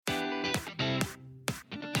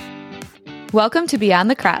Welcome to Beyond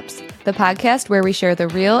the Crops, the podcast where we share the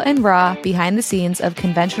real and raw behind the scenes of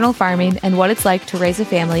conventional farming and what it's like to raise a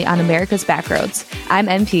family on America's backroads. I'm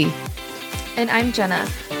MP. And I'm Jenna.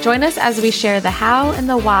 Join us as we share the how and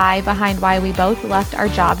the why behind why we both left our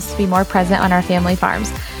jobs to be more present on our family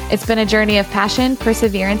farms. It's been a journey of passion,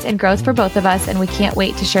 perseverance, and growth for both of us, and we can't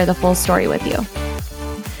wait to share the full story with you.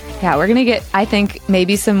 Yeah, we're going to get, I think,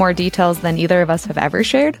 maybe some more details than either of us have ever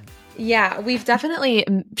shared. Yeah, we've definitely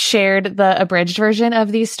shared the abridged version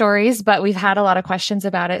of these stories, but we've had a lot of questions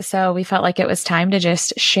about it, so we felt like it was time to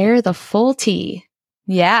just share the full tea.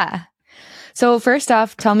 Yeah. So first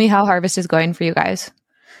off, tell me how harvest is going for you guys.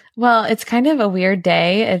 Well, it's kind of a weird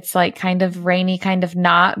day. It's like kind of rainy, kind of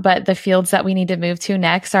not, but the fields that we need to move to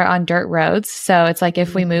next are on dirt roads. So it's like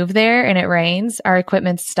if we move there and it rains, our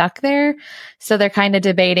equipment's stuck there. So they're kind of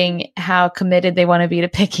debating how committed they want to be to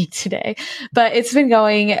picking today. But it's been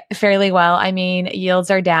going fairly well. I mean,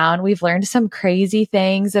 yields are down. We've learned some crazy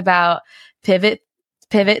things about pivot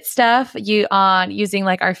stuff using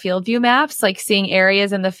like our field view maps, like seeing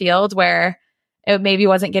areas in the field where it maybe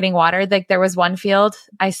wasn't getting watered. Like there was one field,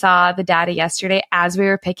 I saw the data yesterday as we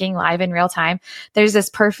were picking live in real time. There's this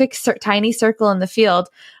perfect tiny circle in the field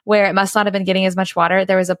where it must not have been getting as much water.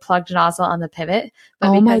 There was a plugged nozzle on the pivot. But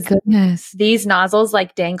oh my goodness. These nozzles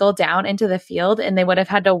like dangle down into the field and they would have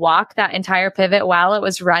had to walk that entire pivot while it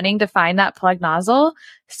was running to find that plugged nozzle.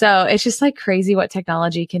 So it's just like crazy what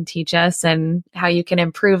technology can teach us and how you can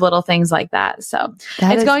improve little things like that. So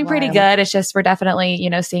it's going pretty good. It's just, we're definitely,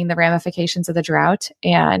 seeing the ramifications of the drought.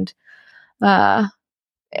 And,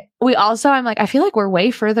 we also, I feel like we're way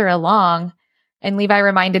further along. And Levi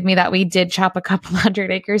reminded me that we did chop a couple hundred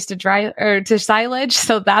acres to silage.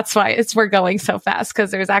 So that's why we're going so fast, because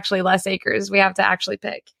there's actually less acres we have to actually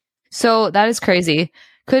pick. So that is crazy.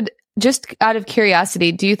 Just out of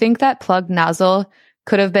curiosity, do you think that plugged nozzle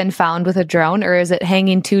could have been found with a drone, or is it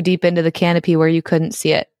hanging too deep into the canopy where you couldn't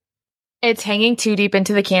see it? It's hanging too deep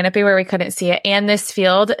into the canopy where we couldn't see it. And this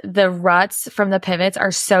field, the ruts from the pivots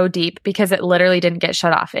are so deep because it literally didn't get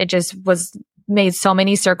shut off. It just made so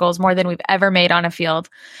many circles, more than we've ever made on a field.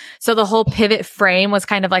 So the whole pivot frame was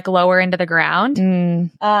kind of like lower into the ground.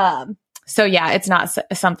 So yeah, it's not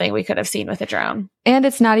something we could have seen with a drone. And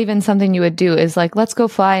it's not even something you would do is like, let's go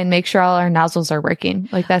fly and make sure all our nozzles are working.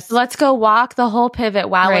 Let's go walk the whole pivot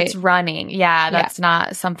while it's running. Yeah, that's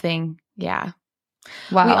not something. Yeah.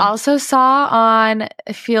 Wow. We also saw on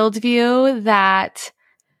Field View that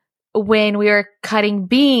when we were cutting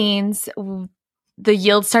beans, the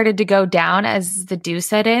yield started to go down as the dew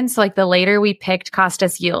set in. So like the later we picked cost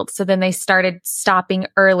us yield. So then they started stopping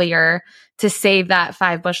earlier to save that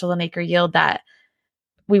 5 bushel an acre yield that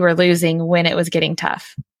we were losing when it was getting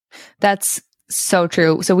tough. That's so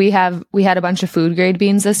true. So we had a bunch of food grade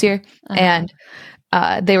beans this year, and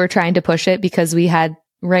they were trying to push it because we had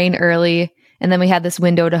rain early and then we had this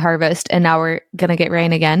window to harvest, and now we're going to get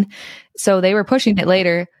rain again. So they were pushing it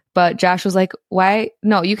later. But Josh was like, why?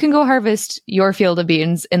 No, you can go harvest your field of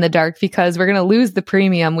beans in the dark because we're going to lose the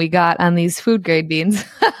premium we got on these food grade beans.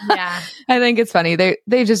 Yeah. I think it's funny.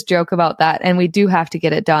 They just joke about that. And we do have to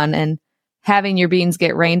get it done. And having your beans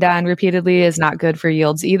get rained on repeatedly is not good for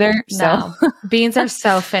yields either. No. So beans are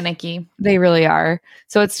so finicky. They really are.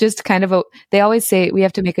 So it's just kind of they always say we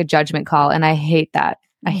have to make a judgment call. And I hate that.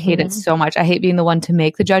 I hate it so much. I hate being the one to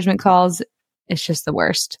make the judgment calls. It's just the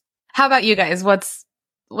worst. How about you guys? What's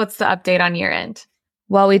the update on your end?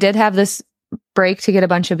 Well, we did have this break to get a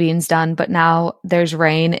bunch of beans done, but now there's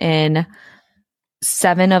rain in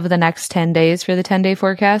 7 of the next 10 days for the 10-day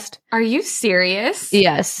forecast. Are you serious?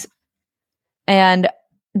 Yes. And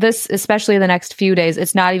this, especially the next few days,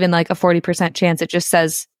 it's not even like a 40% chance. It just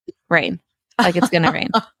says rain, like it's going to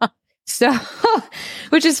rain. So,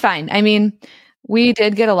 which is fine. I mean, we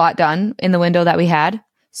did get a lot done in the window that we had.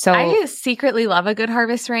 So I secretly love a good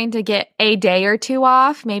harvest rain to get a day or two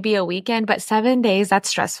off, maybe a weekend, but 7 days, that's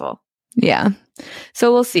stressful. Yeah.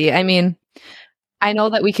 So we'll see. I mean, I know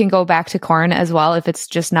that we can go back to corn as well if it's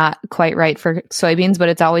just not quite right for soybeans, but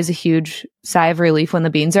it's always a huge sigh of relief when the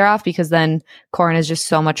beans are off because then corn is just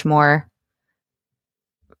so much more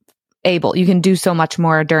able. You can do so much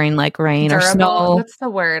more during like rain Durable, or snow. What's the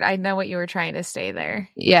word? I know what you were trying to say there.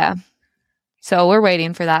 Yeah. So we're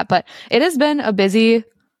waiting for that, but it has been a busy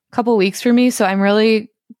couple weeks for me. So I'm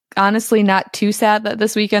really honestly not too sad that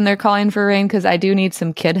this weekend they're calling for rain because I do need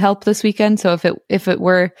some kid help this weekend. So if it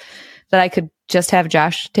were that I could just have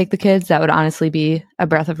Josh take the kids, that would honestly be a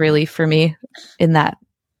breath of relief for me in that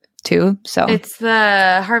too. So it's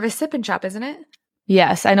the Harvest Sip and Shop, isn't it?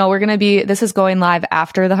 Yes, I know this is going live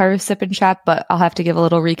after the Harvest Sip and Shop, but I'll have to give a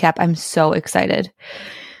little recap. I'm so excited.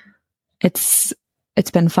 It's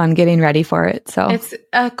it's been fun getting ready for it. So it's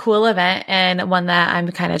a cool event and one that I'm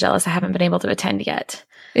kind of jealous I haven't been able to attend yet.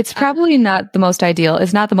 It's probably not the most ideal.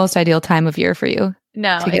 It's not the most ideal time of year for you.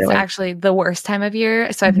 No, it's actually the worst time of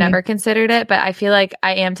year. So I've never considered it, but I feel like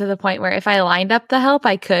I am to the point where if I lined up the help,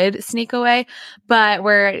 I could sneak away. But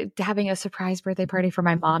we're having a surprise birthday party for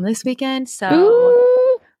my mom this weekend.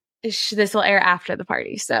 So this will air after the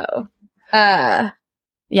party. So, yeah,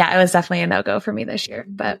 it was definitely a no-go for me this year,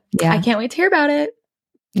 but I can't wait to hear about it.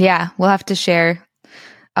 Yeah, we'll have to share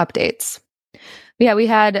updates. Yeah,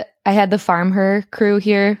 I had the Farm Her crew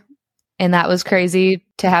here, and that was crazy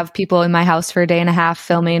to have people in my house for a day and a half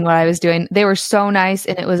filming what I was doing. They were so nice,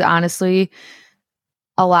 and it was honestly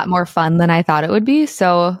a lot more fun than I thought it would be.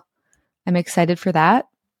 So I'm excited for that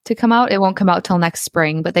to come out. It won't come out till next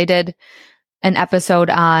spring, but they did an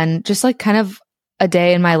episode on just like kind of a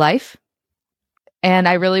day in my life. And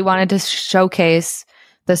I really wanted to showcase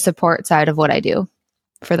the support side of what I do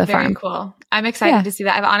for the farm. Very cool. I'm excited to see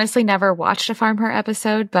that. I've honestly never watched a Farm Her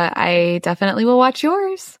episode, but I definitely will watch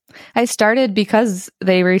yours. I started because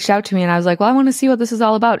they reached out to me and I was like, well, I want to see what this is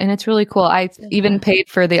all about. And it's really cool. I even paid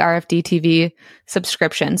for the RFD TV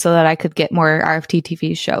subscription so that I could get more RFD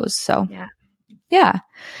TV shows. So yeah.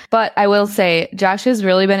 But I will say Josh has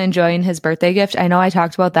really been enjoying his birthday gift. I know I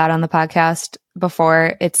talked about that on the podcast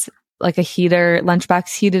before. It's like a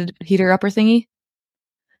lunchbox heater upper thingy.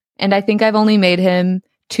 And I think I've only made him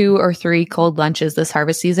 2 or 3 cold lunches this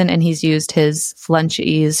harvest season, and he's used his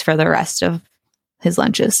Lunchease for the rest of his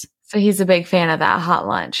lunches. So he's a big fan of that hot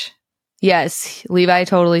lunch. Yes, Levi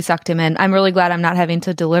totally sucked him in. I'm really glad I'm not having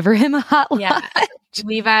to deliver him a hot lunch.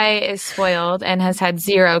 Levi is spoiled and has had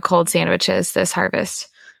 0 cold sandwiches this harvest.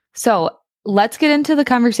 So let's get into the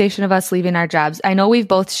conversation of us leaving our jobs. I know we've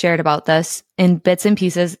both shared about this in bits and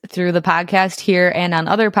pieces through the podcast here and on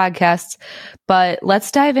other podcasts, but let's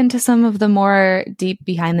dive into some of the more deep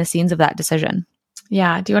behind the scenes of that decision.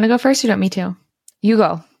 Yeah. Do you want to go first? Or do you want me to? You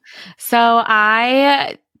go. So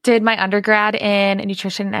I did my undergrad in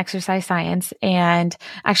nutrition and exercise science. And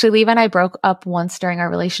actually, Levi and I broke up once during our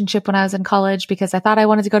relationship when I was in college because I thought I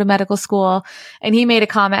wanted to go to medical school. And he made a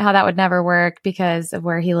comment how that would never work because of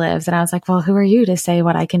where he lives. And I was like, well, who are you to say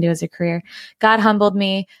what I can do as a career? God humbled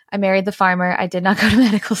me. I married the farmer. I did not go to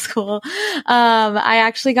medical school. We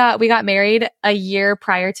got married a year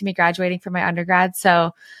prior to me graduating from my undergrad.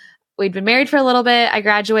 So we'd been married for a little bit. I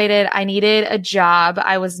graduated. I needed a job.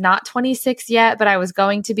 I was not 26 yet, but I was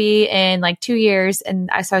going to be in like 2 years. And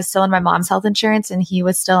so I was still on my mom's health insurance and he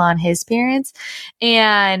was still on his parents.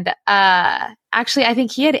 And, actually, I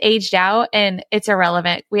think he had aged out and it's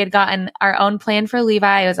irrelevant. We had gotten our own plan for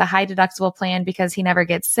Levi. It was a high deductible plan because he never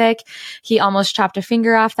gets sick. He almost chopped a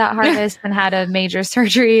finger off that harvest and had a major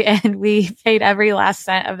surgery, and we paid every last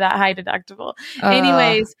cent of that high deductible.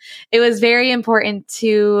 Anyways, it was very important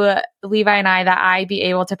to Levi and I that I be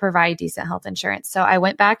able to provide decent health insurance. So I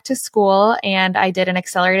went back to school and I did an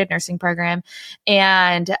accelerated nursing program.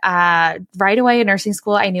 And right away in nursing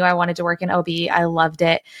school, I knew I wanted to work in OB. I loved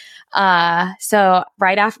it. So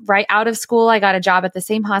right out of school, I got a job at the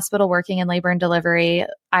same hospital working in labor and delivery.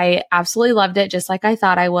 I absolutely loved it, just like I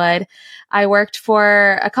thought I would. I worked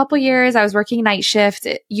for a couple years. I was working night shift.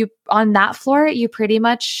 On that floor, you pretty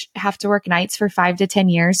much have to work nights for 5 to 10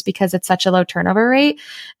 years because it's such a low turnover rate.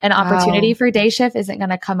 An opportunity for day shift isn't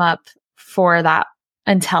going to come up for that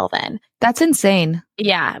until then. That's insane.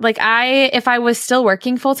 Yeah. Like if I was still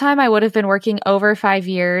working full time, I would have been working over 5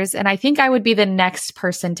 years. And I think I would be the next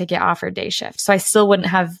person to get offered day shift. So I still wouldn't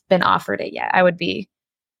have been offered it yet. I would be.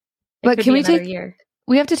 But can we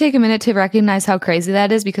we have to take a minute to recognize how crazy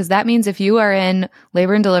that is, because that means if you are in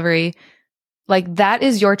labor and delivery, like that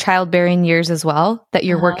is your childbearing years as well, that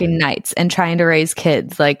you're working nights and trying to raise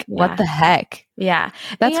kids. Like what the heck? Yeah.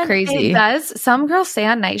 That's crazy. It does. Some girls stay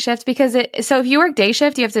on night shift because so if you work day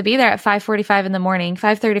shift, you have to be there at 5:45 in the morning,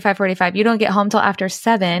 5:30, 5:45. You don't get home till after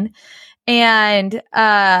 7. And,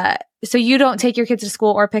 so you don't take your kids to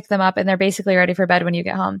school or pick them up and they're basically ready for bed when you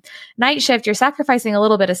get home. Night shift, you're sacrificing a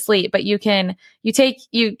little bit of sleep, but you can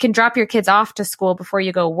drop your kids off to school before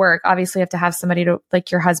you go work. Obviously you have to have somebody to, like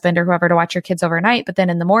your husband or whoever, to watch your kids overnight. But then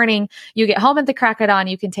in the morning you get home at the crack of dawn,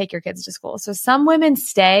 you can take your kids to school. So some women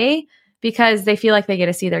stay because they feel like they get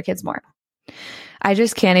to see their kids more. I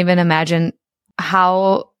just can't even imagine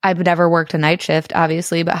how I've never worked a night shift,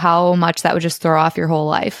 obviously, but how much that would just throw off your whole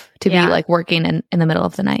life to be like working in the middle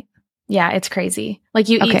of the night. Yeah, it's crazy. Like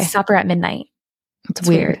you eat supper at midnight. It's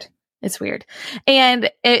weird. It's weird. And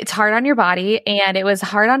it's hard on your body, and it was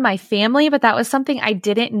hard on my family, but that was something I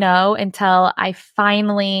didn't know until I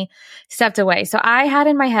finally stepped away. So I had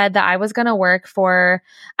in my head that I was going to work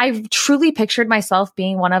I truly pictured myself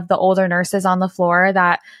being one of the older nurses on the floor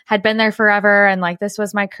that had been there forever. And like, this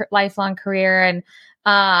was my lifelong career. And,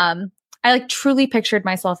 I like truly pictured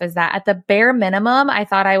myself as that. At the bare minimum, I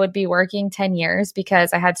thought I would be working 10 years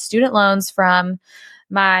because I had student loans from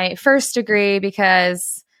my first degree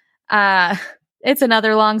because it's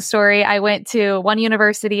another long story. I went to one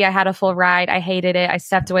university. I had a full ride. I hated it. I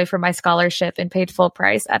stepped away from my scholarship and paid full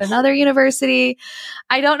price at another university.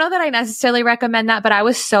 I don't know that I necessarily recommend that, but I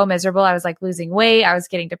was so miserable. I was like losing weight. I was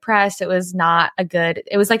getting depressed. It was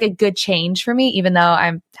like a good change for me, even though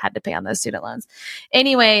I had to pay on those student loans.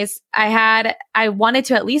 Anyways, I wanted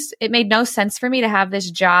to it made no sense for me to have this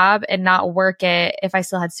job and not work it if I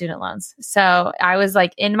still had student loans. So I was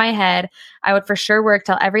like, in my head, I would for sure work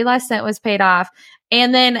till every last cent was paid off.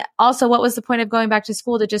 And then also, what was the point of going back to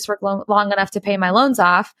school to just work long enough to pay my loans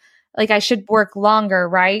off? Like, I should work longer,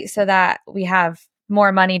 right? So that we have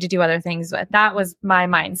more money to do other things with. That was my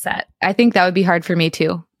mindset. I think that would be hard for me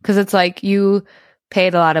too. Because it's like you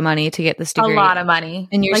paid a lot of money to get this degree. A lot of money.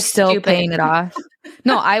 And you're like still stupid. paying it off.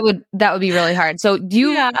 No, that would be really hard. So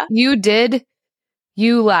you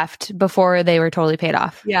left before they were totally paid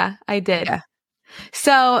off. Yeah, I did. Yeah.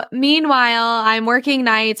 So meanwhile, I'm working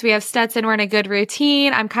nights. We have Stetson. We're in a good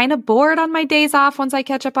routine. I'm kind of bored on my days off once I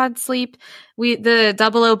catch up on sleep. The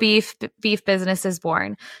Double O beef business is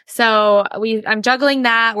born. So I'm juggling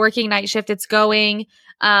that, working night shift. It's going.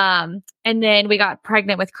 And then we got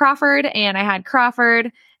pregnant with Crawford, and I had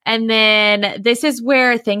Crawford. And then this is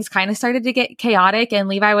where things kind of started to get chaotic, and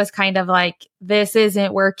Levi was kind of like, this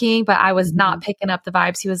isn't working, but I was not picking up the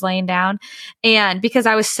vibes he was laying down. And because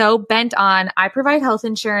I was so bent on, I provide health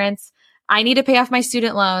insurance, I need to pay off my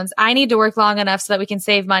student loans, I need to work long enough so that we can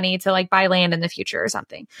save money to like buy land in the future or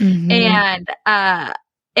something. And,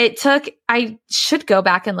 I should go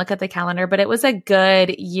back and look at the calendar, but it was a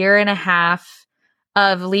good year and a half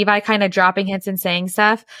of Levi kind of dropping hints and saying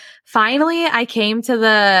stuff. Finally, I came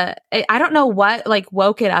to I don't know what like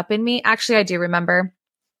woke it up in me. Actually, I do remember.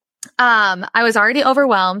 I was already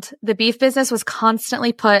overwhelmed. The beef business was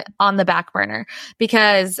constantly put on the back burner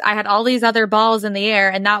because I had all these other balls in the air,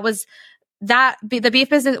 and the beef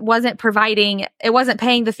business wasn't paying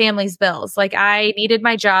the family's bills. Like, I needed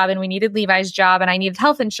my job, and we needed Levi's job, and I needed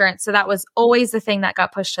health insurance. So that was always the thing that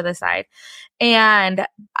got pushed to the side. And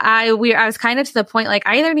I was kind of to the point, like,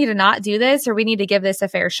 I either need to not do this or we need to give this a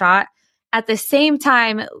fair shot. At the same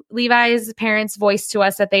time, Levi's parents voiced to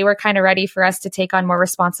us that they were kind of ready for us to take on more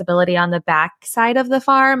responsibility on the back side of the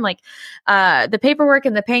farm, like the paperwork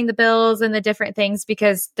and the paying the bills and the different things,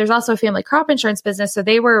 because there's also a family crop insurance business. So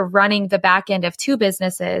they were running the back end of two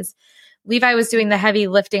businesses. Levi was doing the heavy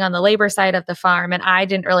lifting on the labor side of the farm, and I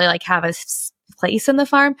didn't really like have a place in the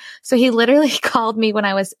farm. So he literally called me when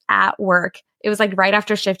I was at work. It was like right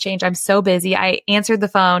after shift change. I'm so busy. I answered the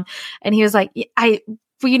phone, and he was like,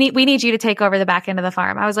 we need you to take over the back end of the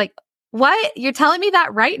farm. I was like, what? You're telling me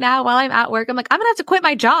that right now while I'm at work? I'm like, I'm going to have to quit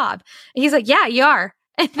my job. And he's like, yeah, you are.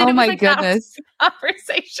 And then oh my goodness.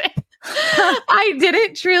 Conversation. I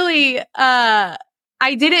didn't truly, I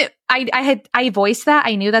voiced that.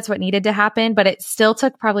 I knew that's what needed to happen, but it still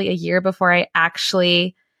took probably a year before I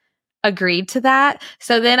actually agreed to that.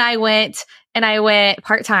 So then I went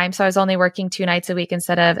part-time. So I was only working 2 nights a week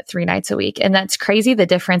instead of 3 nights a week. And that's crazy, the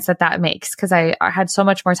difference that makes, because I had so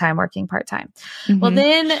much more time working part-time. Well,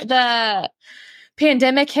 then the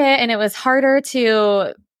pandemic hit, and it was harder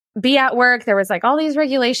to be at work. There was like all these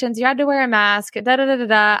regulations. You had to wear a mask,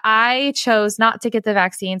 I chose not to get the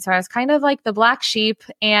vaccine. So I was kind of like the black sheep.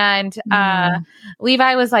 And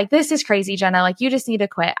Levi was like, this is crazy, Jenna. Like, you just need to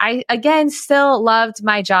quit. I, again, still loved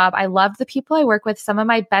my job. I loved the people I work with. Some of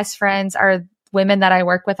my best friends are women that I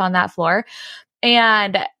work with on that floor.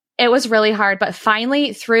 And it was really hard. But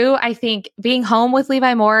finally, through, I think, being home with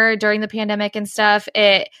Levi more during the pandemic and stuff,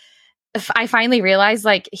 I finally realized,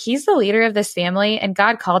 like, he's the leader of this family, and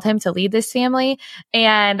God called him to lead this family.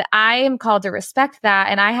 And I am called to respect that.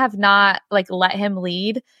 And I have not like let him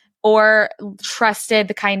lead or trusted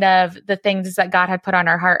the things that God had put on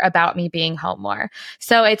our heart about me being home more.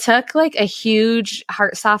 So it took like a huge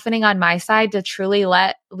heart softening on my side to truly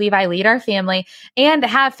let Levi lead our family and to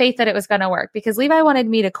have faith that it was going to work, because Levi wanted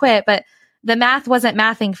me to quit, but the math wasn't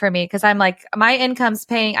mathing for me, because I'm like, my income's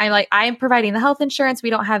paying. I'm providing the health insurance. We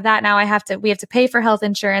don't have that now. We have to pay for health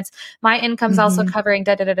insurance. My income's also covering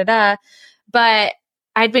But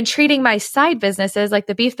I'd been treating my side businesses, like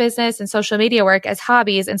the beef business and social media work, as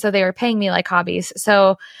hobbies. And so they were paying me like hobbies.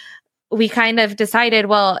 So we kind of decided,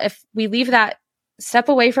 well, if we leave that, step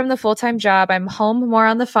away from the full-time job, I'm home more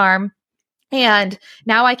on the farm. And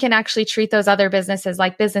now I can actually treat those other businesses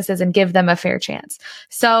like businesses and give them a fair chance.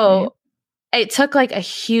 So it took like a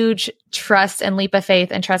huge trust and leap of faith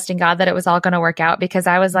and trusting God that it was all going to work out, because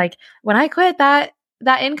I was like, when I quit, that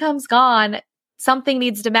income's gone. Something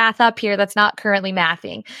needs to math up here that's not currently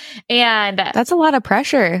mathing. And that's a lot of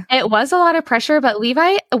pressure. It was a lot of pressure, but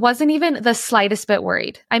Levi wasn't even the slightest bit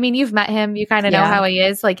worried. I mean, you've met him. You kind of know how he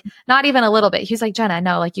is. Like, not even a little bit. He was like, Jenna,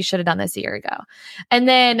 no, like you should have done this a year ago. And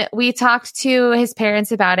then we talked to his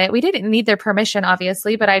parents about it. We didn't need their permission,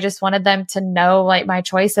 obviously, but I just wanted them to know like my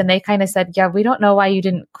choice. And they kind of said, yeah, we don't know why you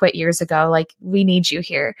didn't quit years ago. Like, we need you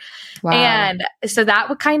here. Wow. And so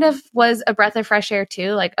that kind of was a breath of fresh air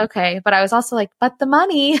too. Like, okay. But I was also like, but the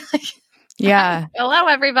money. Yeah. Hello,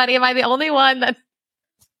 everybody. Am I the only one that?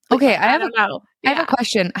 Okay, I have a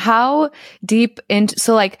question. How deep into,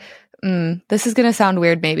 so like, this is going to sound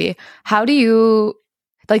weird maybe. How do you,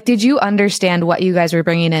 like, did you understand what you guys were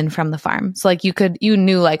bringing in from the farm? So like you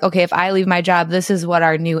knew like, okay, if I leave my job, this is what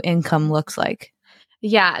our new income looks like.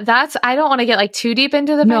 Yeah, I don't want to get like too deep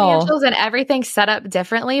into the financials, and everything's set up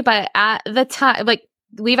differently. But at the time, like,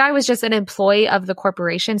 Levi was just an employee of the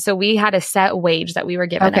corporation. So we had a set wage that we were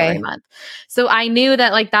given every month. So I knew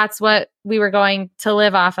that like, that's what we were going to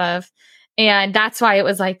live off of. And that's why it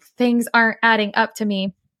was like, things aren't adding up to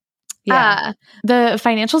me. Yeah. The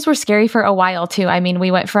financials were scary for a while too. I mean,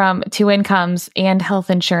 we went from 2 incomes and health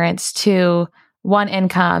insurance to 1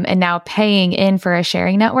 income and now paying in for a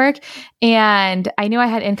sharing network. And I knew I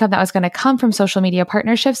had income that was going to come from social media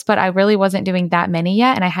partnerships, but I really wasn't doing that many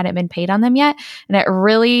yet. And I hadn't been paid on them yet. And it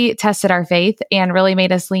really tested our faith and really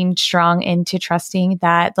made us lean strong into trusting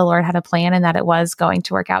that the Lord had a plan and that it was going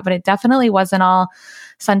to work out. But it definitely wasn't all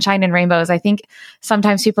sunshine and rainbows. I think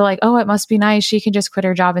sometimes people are like, oh, it must be nice. She can just quit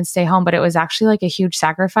her job and stay home. But it was actually like a huge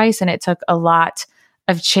sacrifice. And it took a lot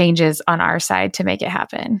of changes on our side to make it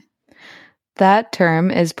happen. That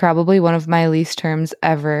term is probably one of my least terms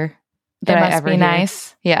ever. That it must be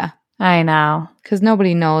nice. Yeah. I know. Because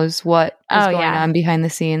nobody knows what is going on behind the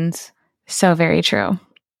scenes. So very true.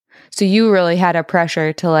 So you really had a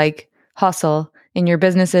pressure to like hustle in your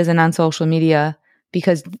businesses and on social media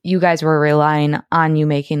because you guys were relying on you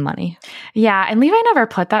making money. Yeah. And Levi never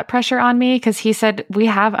put that pressure on me because he said, we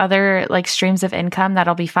have other like streams of income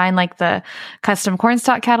that'll be fine, like the custom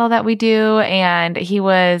cornstalk cattle that we do. And he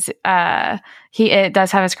does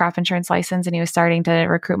have his crop insurance license and he was starting to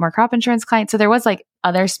recruit more crop insurance clients. So there was like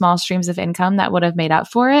other small streams of income that would have made up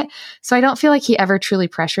for it. So I don't feel like he ever truly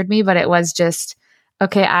pressured me, but it was just,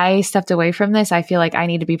 okay, I stepped away from this. I feel like I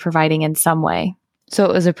need to be providing in some way. So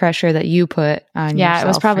it was a pressure that you put on yourself. Yeah, it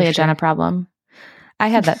was probably a Jenna problem. I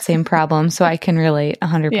had that same problem, so I can relate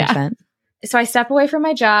 100%. Yeah. So I step away from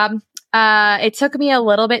my job. It took me a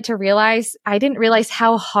little bit to realize, I didn't realize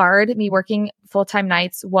how hard me working full-time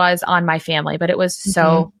nights was on my family, but it was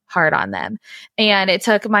so hard on them. And it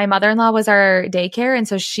took, my mother-in-law was our daycare. And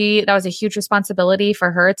so that was a huge responsibility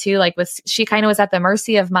for her too. Like she kind of was at the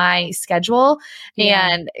mercy of my schedule.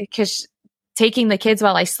 Yeah. And because taking the kids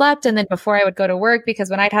while I slept and then before I would go to work, because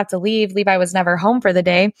when I'd have to leave, Levi was never home for the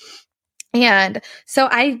day. And so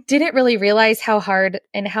I didn't really realize how hard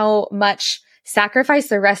and how much sacrifice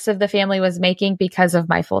the rest of the family was making because of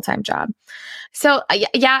my full-time job. So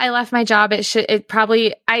yeah, I left my job.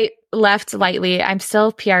 I left lightly. I'm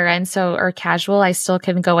still PRN, or casual. I still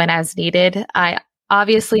can go in as needed. I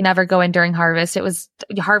obviously never go in during harvest.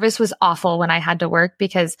 Harvest was awful when I had to work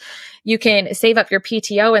because you can save up your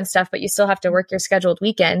PTO and stuff, but you still have to work your scheduled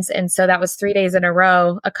weekends. And so that was 3 days in a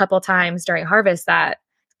row, a couple times during harvest that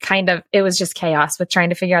it was just chaos with trying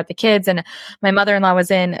to figure out the kids. And my mother-in-law was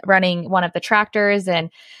running one of the tractors and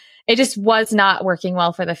it just was not working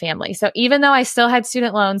well for the family. So even though I still had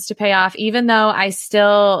student loans to pay off, even though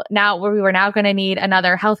we were now going to need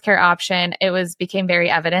another healthcare option, became very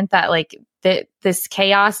evident that like this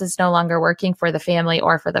chaos is no longer working for the family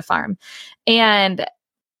or for the farm. And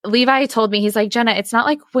Levi told me, he's like, Jenna, it's not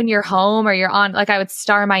like when you're home or you're on, like I would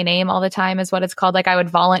star my name all the time is what it's called. Like I would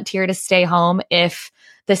volunteer to stay home if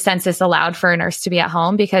the census allowed for a nurse to be at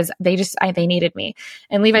home because they needed me.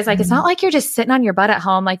 And Levi's like, it's not like you're just sitting on your butt at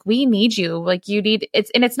home. Like we need you. Like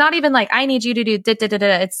it's not even like I need you to do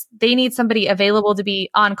they need somebody available to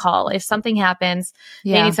be on call. If something happens,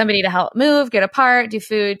 they need somebody to help move, get a part, do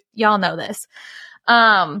food. Y'all know this.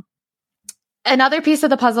 another piece of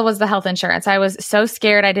the puzzle was the health insurance. I was so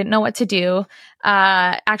scared. I didn't know what to do.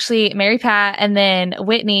 Actually, Mary Pat and then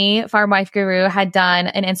Whitney, Farm Wife Guru, had done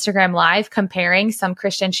an Instagram live comparing some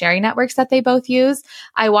Christian sharing networks that they both use.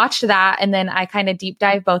 I watched that and then I kind of deep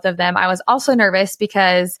dive both of them. I was also nervous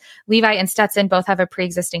because Levi and Stetson both have a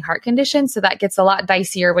pre-existing heart condition. So that gets a lot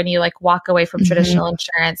dicier when you like walk away from traditional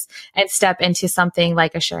insurance and step into something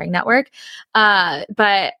like a sharing network.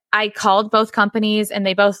 But I called both companies and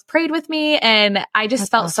they both prayed with me and I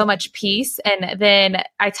just felt so much peace. And then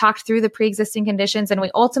I talked through the pre-existing conditions and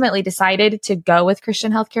we ultimately decided to go with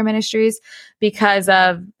Christian Healthcare Ministries because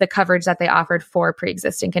of the coverage that they offered for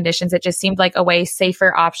pre-existing conditions. It just seemed like a way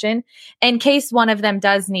safer option in case one of them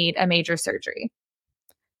does need a major surgery.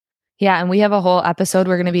 Yeah. And we have a whole episode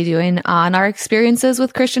we're going to be doing on our experiences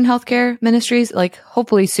with Christian Healthcare Ministries, like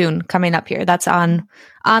hopefully soon coming up here. That's on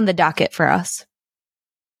the docket for us.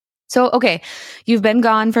 So, okay, you've been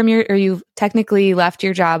gone from or you've technically left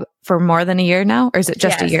your job for more than a year now, or is it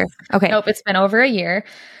just a year? Okay. Nope, it's been over a year.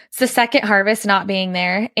 It's the second harvest not being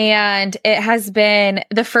there. And it has been,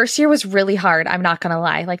 the first year was really hard. I'm not going to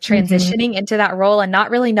lie, like transitioning into that role and not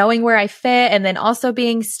really knowing where I fit. And then also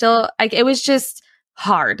being still like, it was just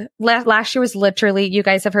hard. Last year was literally, you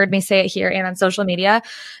guys have heard me say it here and on social media,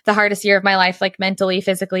 the hardest year of my life, like mentally,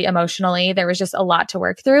 physically, emotionally. There was just a lot to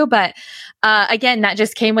work through. But again, that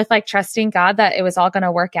just came with like trusting God that it was all going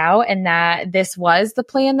to work out and that this was the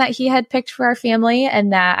plan that he had picked for our family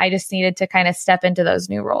and that I just needed to kind of step into those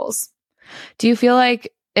new roles. Do you feel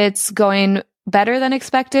like it's going better than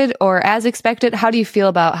expected or as expected? How do you feel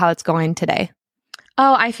about how it's going today?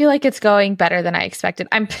 Oh, I feel like it's going better than I expected.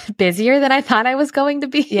 I'm busier than I thought I was going to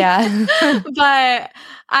be. Yeah. But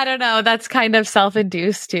I don't know. That's kind of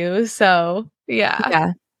self-induced too. So yeah.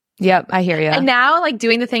 Yeah. Yep. I hear you. And now like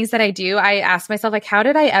doing the things that I do, I ask myself like, how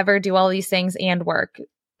did I ever do all these things and work?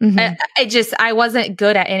 I wasn't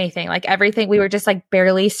good at anything. Like everything, we were just like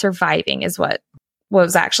barely surviving is what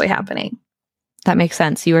was actually happening. That makes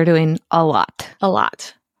sense. You were doing a lot. A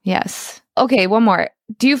lot. Yes. Okay. One more.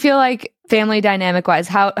 Do you feel like family dynamic wise,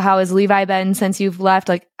 how has Levi been since you've left?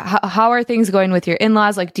 Like, how are things going with your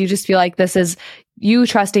in-laws? Like, do you just feel like this is you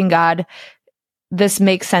trusting God? This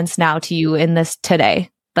makes sense now to you in this today?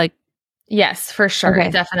 Like, yes, for sure. Okay.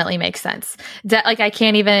 It definitely makes sense. Like, I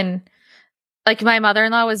can't even, like my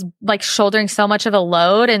mother-in-law was like shouldering so much of a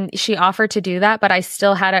load and she offered to do that, but I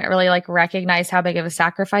still hadn't really like recognized how big of a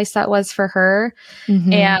sacrifice that was for her.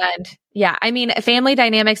 And yeah, I mean, family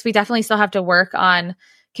dynamics, we definitely still have to work on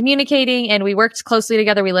communicating and we worked closely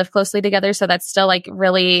together. We live closely together. So that's still like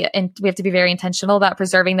really, and we have to be very intentional about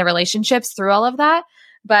preserving the relationships through all of that.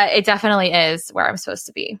 But it definitely is where I'm supposed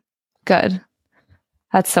to be. Good.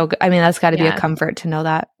 That's so good. I mean, that's got to be a comfort to know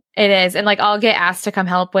that. It is. And like, I'll get asked to come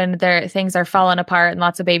help when things are falling apart and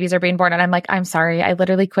lots of babies are being born. And I'm like, I'm sorry. I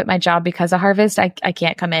literally quit my job because of harvest. I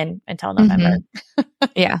can't come in until November.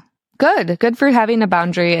 Yeah. Good. Good for having a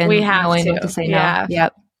boundary and knowing what to say now.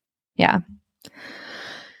 Yep. Yeah.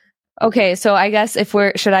 Okay. So I guess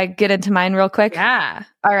should I get into mine real quick? Yeah.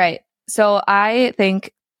 All right. So I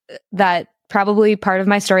think that probably part of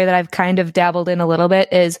my story that I've kind of dabbled in a little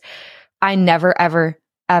bit is I never, ever,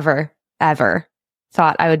 ever, ever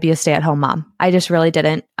thought I would be a stay-at-home mom. I just really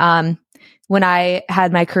didn't. When I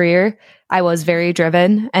had my career, I was very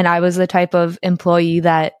driven and I was the type of employee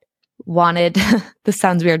that wanted, this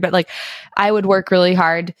sounds weird, but like I would work really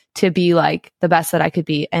hard to be like the best that I could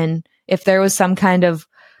be. And if there was some kind of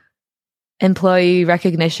employee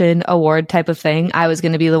recognition award type of thing, I was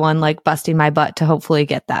going to be the one like busting my butt to hopefully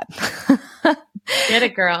get that. Get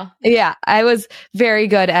it, girl. Yeah. I was very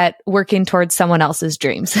good at working towards someone else's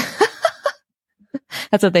dreams.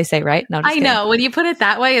 That's what they say, right? No, I know. When you put it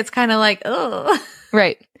that way, it's kind of like, oh.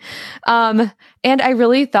 Right. And I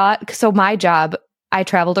really thought, so my job, I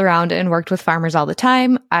traveled around and worked with farmers all the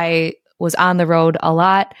time. I was on the road a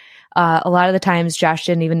lot. A lot of the times Josh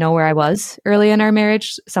didn't even know where I was early in our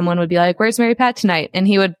marriage. Someone would be like, "Where's Mary Pat tonight?" And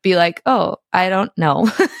he would be like, "Oh, I don't know."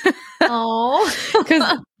 Oh,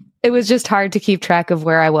 because it was just hard to keep track of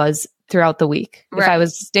where I was throughout the week. Right. If I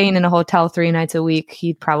was staying in a hotel 3 nights a week,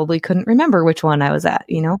 he probably couldn't remember which one I was at,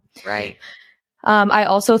 you know? Right. I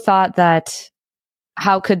also thought that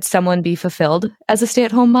how could someone be fulfilled as a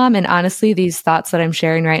stay-at-home mom? And honestly, these thoughts that I'm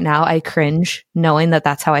sharing right now, I cringe knowing that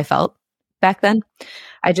that's how I felt back then.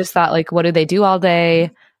 I just thought like, what do they do all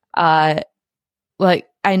day? Someone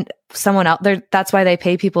out there, that's why they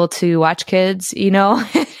pay people to watch kids, you know?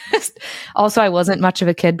 Also, I wasn't much of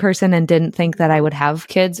a kid person and didn't think that I would have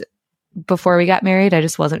kids before we got married. I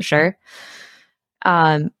just wasn't sure.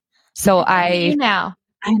 I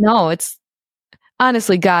know it's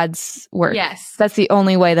honestly God's work. Yes. That's the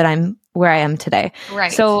only way that I'm where I am today.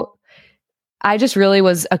 Right. So I just really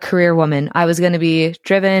was a career woman. I was going to be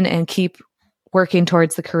driven and keep working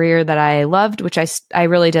towards the career that I loved, which I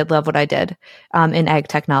really did love what I did in ag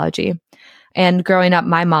technology. And growing up,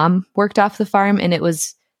 my mom worked off the farm, and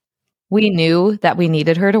we knew that we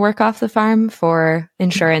needed her to work off the farm for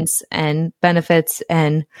insurance and benefits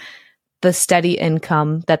and the steady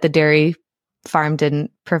income that the dairy farm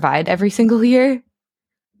didn't provide every single year.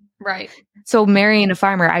 Right. So marrying a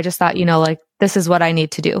farmer, I just thought, like, this is what I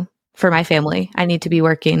need to do for my family. I need to be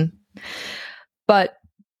working. But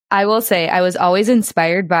I will say I was always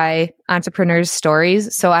inspired by entrepreneurs'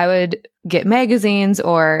 stories. So I would get magazines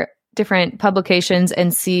or different publications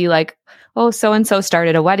and see like, oh, so-and-so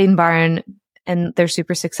started a wedding barn and they're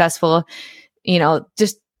super successful,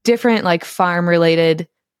 just different like farm related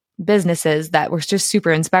businesses that were just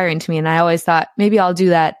super inspiring to me. And I always thought maybe I'll do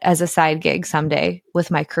that as a side gig someday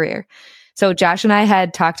with my career. So Josh and I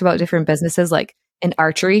had talked about different businesses like an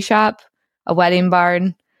archery shop, a wedding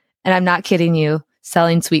barn, and I'm not kidding you,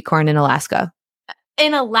 selling sweet corn in Alaska.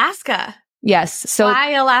 In Alaska? Yes. So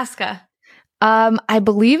why Alaska? I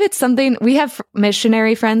believe it's something we have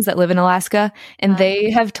missionary friends that live in Alaska, and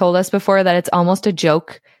they have told us before that it's almost a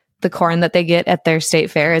joke. The corn that they get at their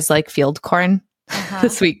state fair is like field corn. The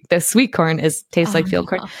sweet corn tastes like field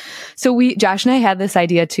corn. So Josh and I had this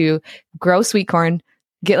idea to grow sweet corn,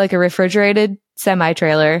 get like a refrigerated semi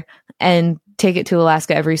trailer, and take it to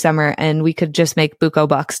Alaska every summer, and we could just make buco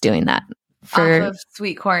bucks doing that off of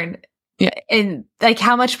sweet corn. Yeah. And like,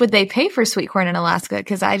 how much would they pay for sweet corn in Alaska?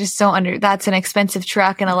 Because I just don't that's an expensive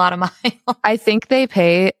truck and a lot of miles. I think they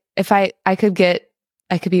pay, if I could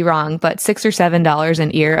be wrong, but $6 or $7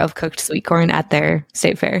 an ear of cooked sweet corn at their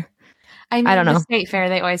state fair. I don't know. The state fair,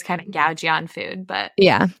 they always kind of gouge you on food, but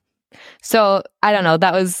yeah. So I don't know.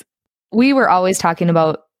 We were always talking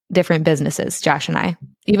about different businesses, Josh and I,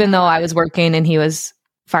 even though I was working and he was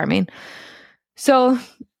farming. So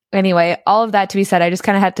anyway, all of that to be said, I just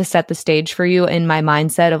kind of had to set the stage for you in my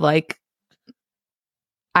mindset of like,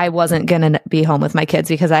 I wasn't going to be home with my kids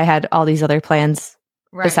because I had all these other plans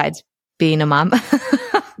besides being a mom.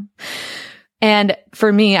 And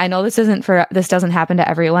for me, I know this doesn't happen to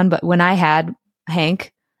everyone, but when I had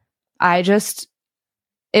Hank,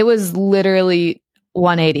 it was literally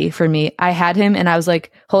 180 for me. I had him and I was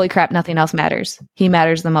like, holy crap, nothing else matters. He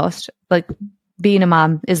matters the most. Like being a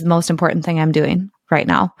mom is the most important thing I'm doing right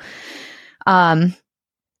now.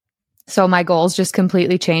 So my goals just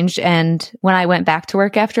completely changed. And when I went back to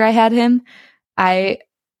work after I had him,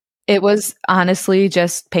 it was honestly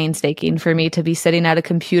just painstaking for me to be sitting at a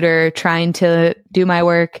computer trying to do my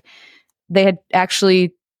work. They had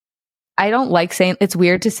actually, I don't like saying, it's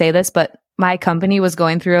weird to say this, but my company was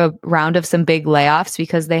going through a round of some big layoffs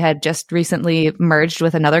because they had just recently merged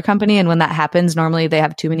with another company. And when that happens, normally they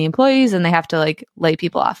have too many employees and they have to like lay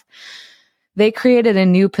people off. They created a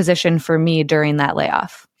new position for me during that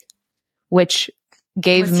layoff, which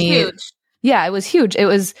gave me, huge. Yeah, it was huge.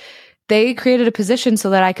 They created a position so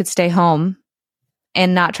that I could stay home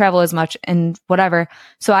and not travel as much and whatever.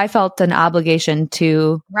 So I felt an obligation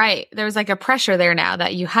to. Right. There was like a pressure there now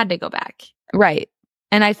that you had to go back. Right.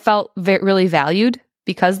 And I felt really valued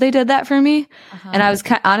because they did that for me. And I was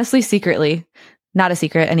honestly secretly, not a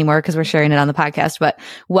secret anymore because we're sharing it on the podcast, but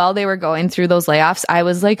while they were going through those layoffs, I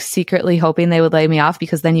was like secretly hoping they would lay me off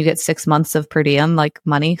because then you get 6 months of per diem, like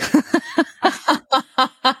money.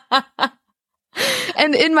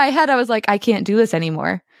 And in my head, I was like, I can't do this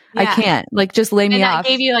anymore. Yeah. I can't. Like, just lay me off. And that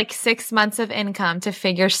gave you like 6 months of income to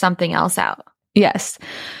figure something else out. Yes.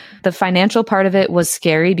 The financial part of it was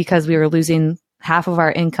scary because we were losing half of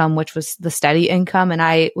our income, which was the steady income. And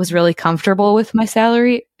I was really comfortable with my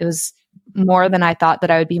salary. It was more than I thought that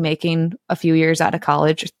I would be making a few years out of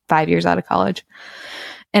college, 5 years out of college.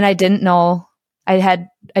 And I didn't know, I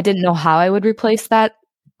didn't know how I would replace that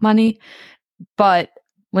money. But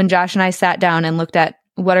when Josh and I sat down and looked at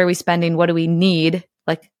what are we spending, what do we need?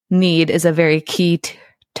 Like need is a very key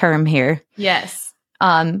term here. Yes.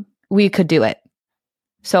 We could do it.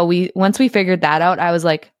 So once we figured that out, I was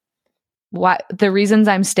like, what the reasons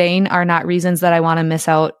I'm staying are not reasons that I want to miss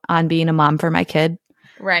out on being a mom for my kid.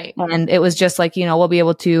 Right. And it was just like, we'll be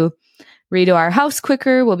able to redo our house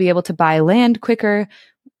quicker. We'll be able to buy land quicker.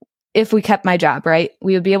 If we kept my job, right?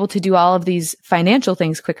 We would be able to do all of these financial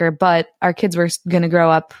things quicker, but our kids were going to grow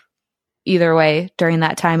up either way during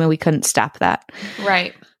that time and we couldn't stop that.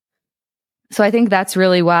 Right. So I think that's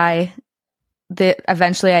really why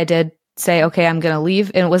eventually I did say, okay, I'm going to leave.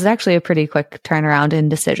 And it was actually a pretty quick turnaround in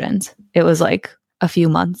decisions. It was like a few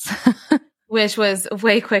months. Which was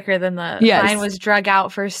way quicker than mine was drug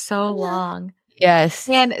out for so long. Yes.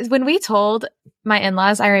 And when we told my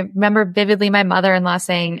in-laws, I remember vividly my mother-in-law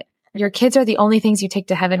saying, your kids are the only things you take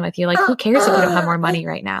to heaven with you. Like, who cares if you don't have more money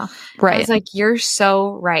right now? Right. I was like, you're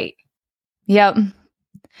so right. Yep.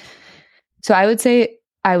 So I would say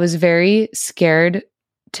I was very scared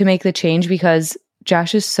to make the change because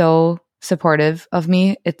Josh is so supportive of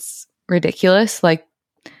me. It's ridiculous. Like,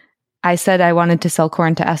 I said I wanted to sell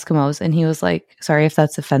corn to Eskimos, and he was like, sorry if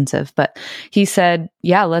that's offensive, but he said,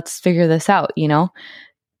 yeah, let's figure this out, you know?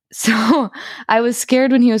 So I was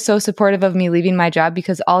scared when he was so supportive of me leaving my job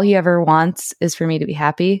because all he ever wants is for me to be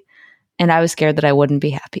happy. And I was scared that I wouldn't be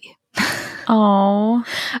happy. Oh,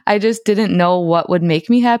 I just didn't know what would make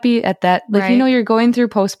me happy at that. Like, right. you know, you're going through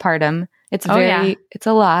postpartum. It's it's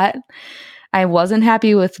a lot. I wasn't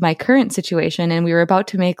happy with my current situation, and we were about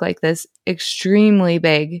to make like this extremely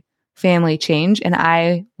big family change. And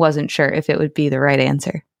I wasn't sure if it would be the right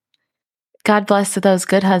answer. God bless those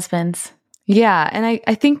good husbands. Yeah. And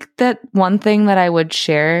I think that one thing that I would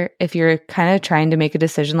share if you're kind of trying to make a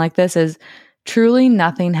decision like this is truly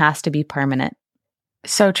nothing has to be permanent.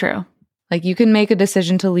 So true. Like, you can make a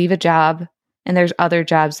decision to leave a job, and there's other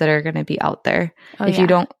jobs that are going to be out there. If you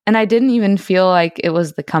don't, and I didn't even feel like it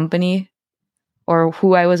was the company or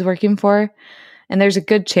who I was working for. And there's a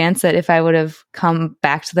good chance that if I would have come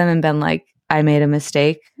back to them and been like, I made a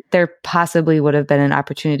mistake, there possibly would have been an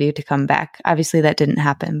opportunity to come back. Obviously that didn't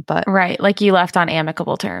happen, but right. Like, you left on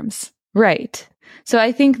amicable terms. Right. So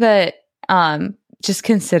I think that just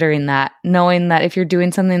considering that, knowing that if you're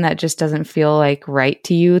doing something that just doesn't feel like right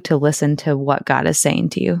to you, to listen to what God is saying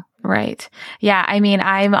to you. Right. Yeah. I mean,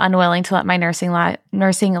 I'm unwilling to let my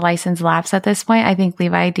nursing license lapse at this point. I think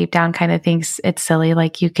Levi deep down kind of thinks it's silly.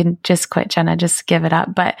 Like, you can just quit, Jenna, just give it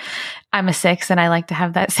up. But I'm a 6 and I like to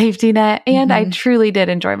have that safety net. And I truly did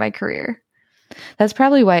enjoy my career. That's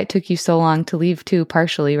probably why it took you so long to leave too,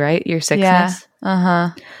 partially, right? Your 6ness. Yeah.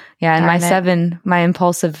 Uh-huh. Yeah. And my 7, my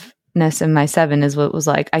impulsiveness in my 7 is what was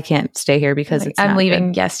like, I can't stay here because like, it's I'm not leaving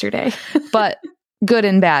good. yesterday. But good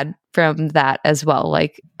and bad from that as well.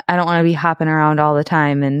 Like, I don't want to be hopping around all the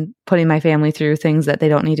time and putting my family through things that they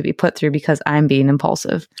don't need to be put through because I'm being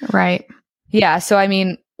impulsive. Right. Yeah. So, I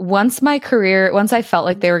mean, once I felt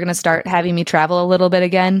like they were going to start having me travel a little bit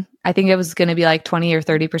again, I think it was going to be like 20 or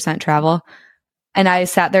 30% travel. And I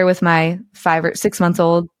sat there with my 5 or 6 month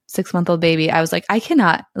old baby. I was like, I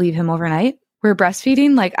cannot leave him overnight. We're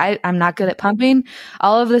breastfeeding. Like, I'm not good at pumping.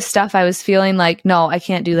 All of this stuff, I was feeling like, no, I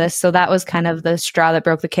can't do this. So that was kind of the straw that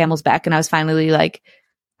broke the camel's back. And I was finally like,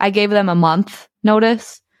 I gave them a month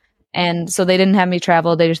notice. And so they didn't have me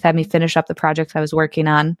travel. They just had me finish up the projects I was working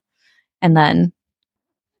on. And then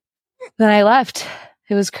I left.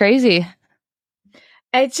 It was crazy.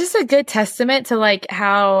 It's just a good testament to like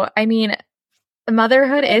how, I mean,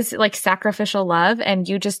 motherhood is like sacrificial love, and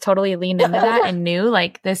you just totally leaned into that and knew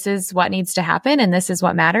like, this is what needs to happen and this is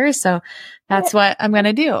what matters. So that's what I'm going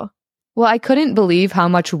to do. Well, I couldn't believe how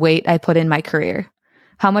much weight I put in my career,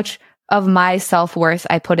 how much of my self-worth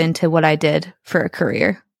I put into what I did for a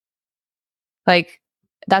career. Like,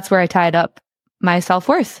 that's where I tied up my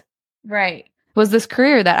self-worth. Right. Was this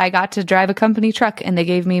career that I got to drive a company truck and they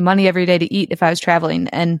gave me money every day to eat if I was traveling.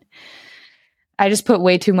 And I just put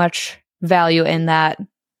way too much value in that,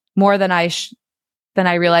 more than I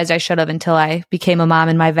realized I should have, until I became a mom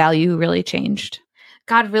and my value really changed.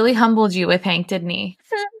 God really humbled you with Hank, didn't he?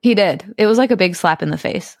 He did. It was like a big slap in the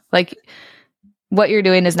face. Like, what you're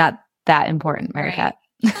doing is not that important, Mary Kat.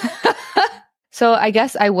 So I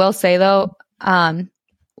guess I will say though,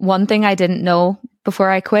 one thing I didn't know before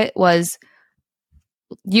I quit was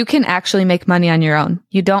you can actually make money on your own.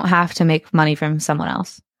 You don't have to make money from someone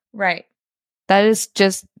else. Right. That is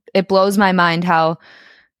just, it blows my mind how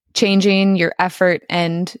changing your effort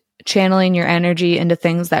and channeling your energy into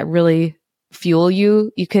things that really fuel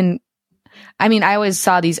you. You can, I mean, I always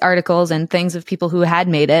saw these articles and things of people who had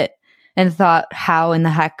made it and thought, how in the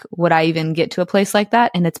heck would I even get to a place like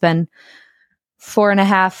that? And it's been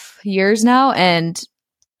 4.5 years now. And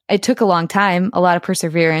it took a long time, a lot of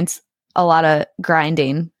perseverance, a lot of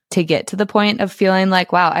grinding to get to the point of feeling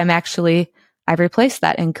like, wow, I've replaced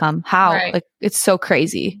that income. How? Right. Like, it's so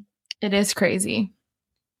crazy. It is crazy.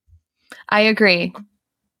 I agree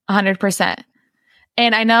 100%.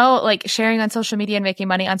 And I know like sharing on social media and making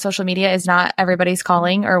money on social media is not everybody's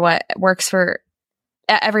calling or what works for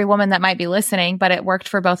every woman that might be listening, but it worked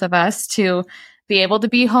for both of us to be able to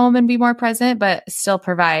be home and be more present, but still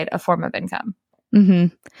provide a form of income. Mm-hmm.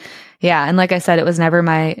 Yeah. And like I said, it was never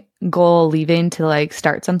my goal leaving to like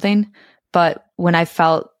start something. But when I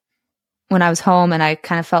was home and I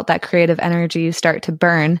kind of felt that creative energy start to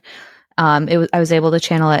burn, I was able to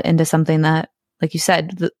channel it into something that, like you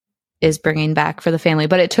said, is bringing back for the family.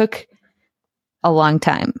 But it took a long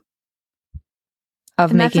time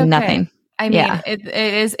of And making nothing. I mean,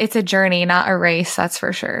 it's a journey, not a race. That's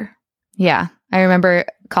for sure. Yeah. I remember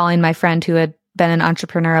calling my friend who had been an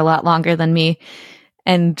entrepreneur a lot longer than me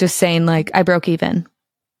and just saying like, I broke even.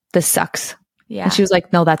 This sucks. Yeah. And she was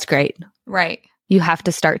like, no, that's great. Right. You have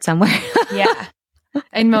to start somewhere. Yeah.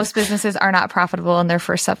 And most businesses are not profitable in their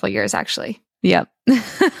first several years, actually. Yep.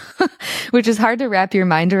 Which is hard to wrap your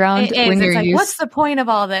mind around when you're like, what's the point of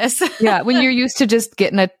all this? Yeah. When you're used to just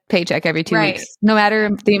getting a paycheck every 2 Right. weeks, no matter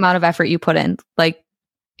the amount of effort you put in, like,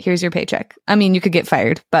 here's your paycheck. I mean, you could get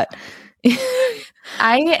fired, but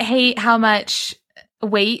I hate how much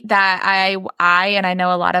weight that I and I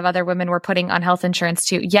know a lot of other women were putting on health insurance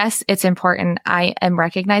too. Yes, it's important. I am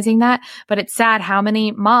recognizing that, but it's sad how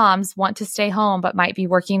many moms want to stay home but might be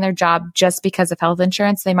working their job just because of health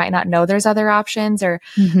insurance. They might not know there's other options or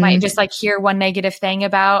might just like hear one negative thing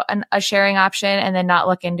about a sharing option and then not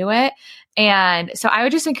look into it. And so I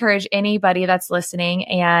would just encourage anybody that's listening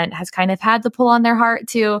and has kind of had the pull on their heart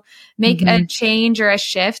to make a change or a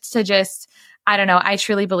shift to just, I don't know. I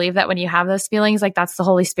truly believe that when you have those feelings, like that's the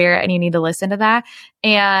Holy Spirit and you need to listen to that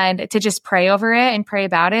and to just pray over it and pray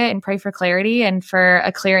about it and pray for clarity and for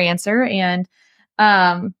a clear answer. And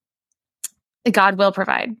God will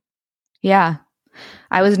provide. Yeah.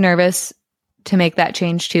 I was nervous to make that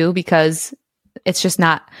change too, because it's just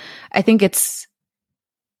not, I think it's,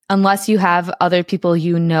 unless you have other people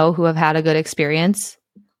you know who have had a good experience.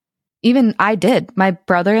 Even I did. My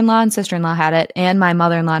brother-in-law and sister-in-law had it, and my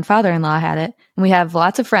mother-in-law and father-in-law had it. And we have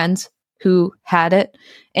lots of friends who had it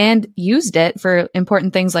and used it for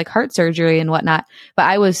important things like heart surgery and whatnot. But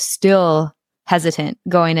I was still hesitant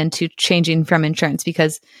going into changing from insurance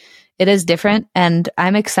because it is different. And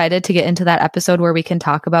I'm excited to get into that episode where we can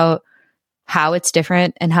talk about how it's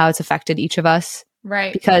different and how it's affected each of us.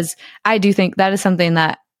 Right. Because I do think that is something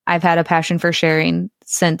that I've had a passion for sharing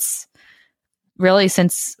since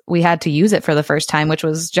we had to use it for the first time, which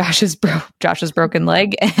was Josh's broken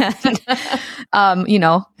leg and,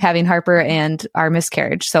 having Harper and our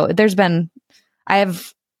miscarriage. So I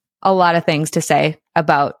have a lot of things to say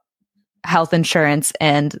about health insurance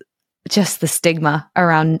and just the stigma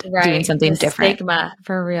around doing something different. Stigma,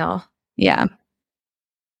 for real. Yeah.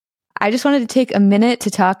 I just wanted to take a minute to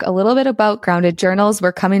talk a little bit about Grounded Journals.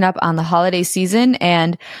 We're coming up on the holiday season,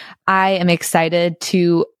 and I am excited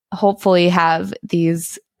to hopefully have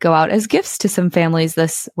these go out as gifts to some families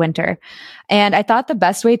this winter. And I thought the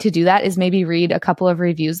best way to do that is maybe read a couple of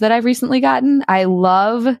reviews that I've recently gotten. I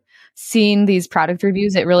love seeing these product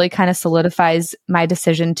reviews. It really kind of solidifies my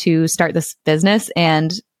decision to start this business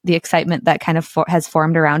and the excitement that kind of has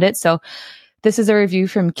formed around it. So this is a review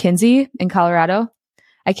from Kinsey in Colorado.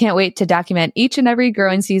 I can't wait to document each and every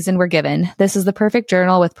growing season we're given. This is the perfect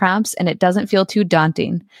journal with prompts, and it doesn't feel too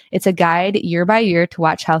daunting. It's a guide year by year to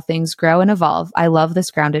watch how things grow and evolve. I love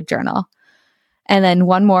this Grounded journal. And then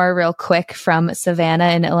one more real quick from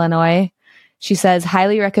Savannah in Illinois. She says,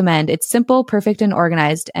 highly recommend. It's simple, perfect, and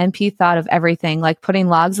organized. NP thought of everything, like putting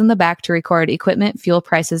logs in the back to record equipment, fuel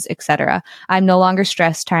prices, etc. I'm no longer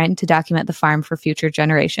stressed trying to document the farm for future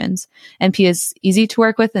generations. NP is easy to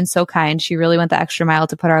work with and so kind. She really went the extra mile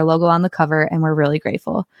to put our logo on the cover, and we're really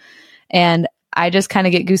grateful. And I just kind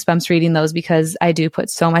of get goosebumps reading those because I do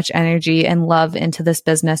put so much energy and love into this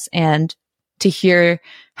business, and to hear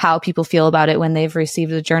how people feel about it when they've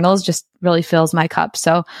received the journals just really fills my cup.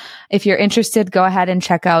 So if you're interested, go ahead and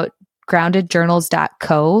check out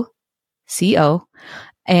groundedjournals.co,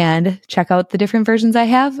 and check out the different versions I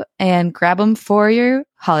have and grab them for your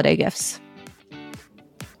holiday gifts.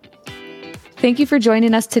 Thank you for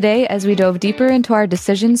joining us today as we dove deeper into our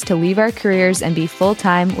decisions to leave our careers and be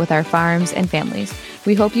full-time with our farms and families.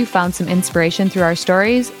 We hope you found some inspiration through our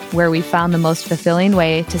stories, where we found the most fulfilling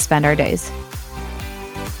way to spend our days.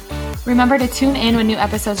 Remember to tune in when new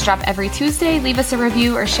episodes drop every Tuesday, leave us a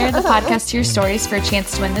review, or share the podcast to your stories for a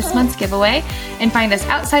chance to win this month's giveaway. And find us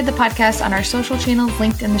outside the podcast on our social channels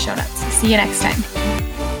linked in the show notes. See you next time.